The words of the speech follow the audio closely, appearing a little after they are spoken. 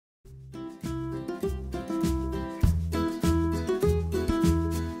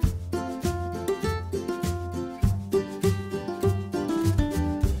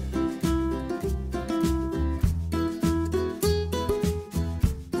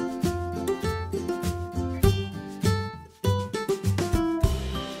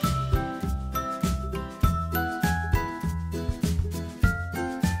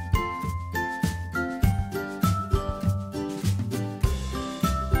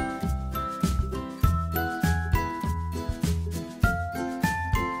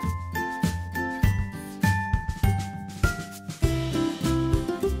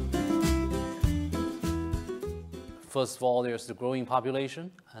First of all, there's the growing population,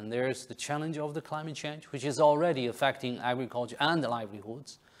 and there's the challenge of the climate change, which is already affecting agriculture and the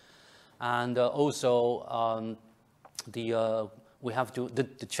livelihoods. And also, the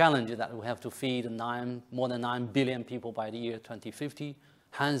challenge that we have to feed more than 9 billion people by the year 2050.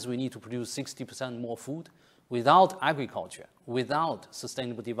 Hence, we need to produce 60% more food. Without agriculture, without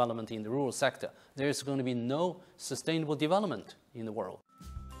sustainable development in the rural sector, there's going to be no sustainable development in the world.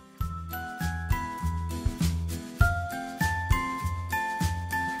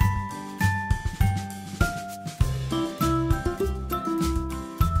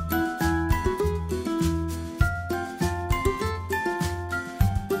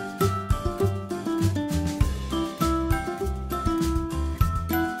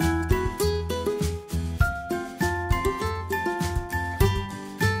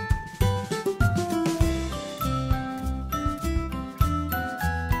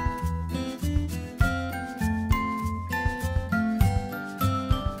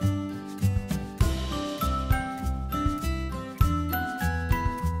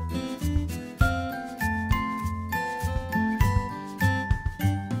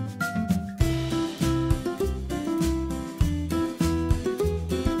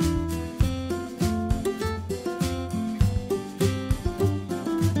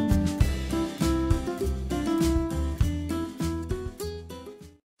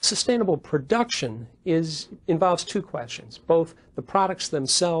 Sustainable production involves two questions, both the products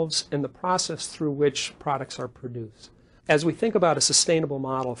themselves and the process through which products are produced. As we think about a sustainable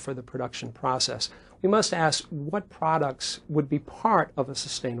model for the production process, we must ask what products would be part of a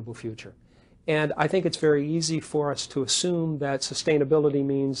sustainable future. And I think it's very easy for us to assume that sustainability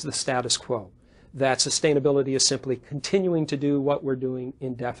means the status quo, that sustainability is simply continuing to do what we're doing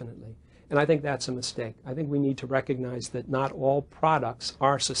indefinitely. And I think that's a mistake. I think we need to recognize that not all products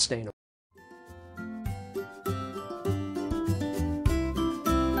are sustainable.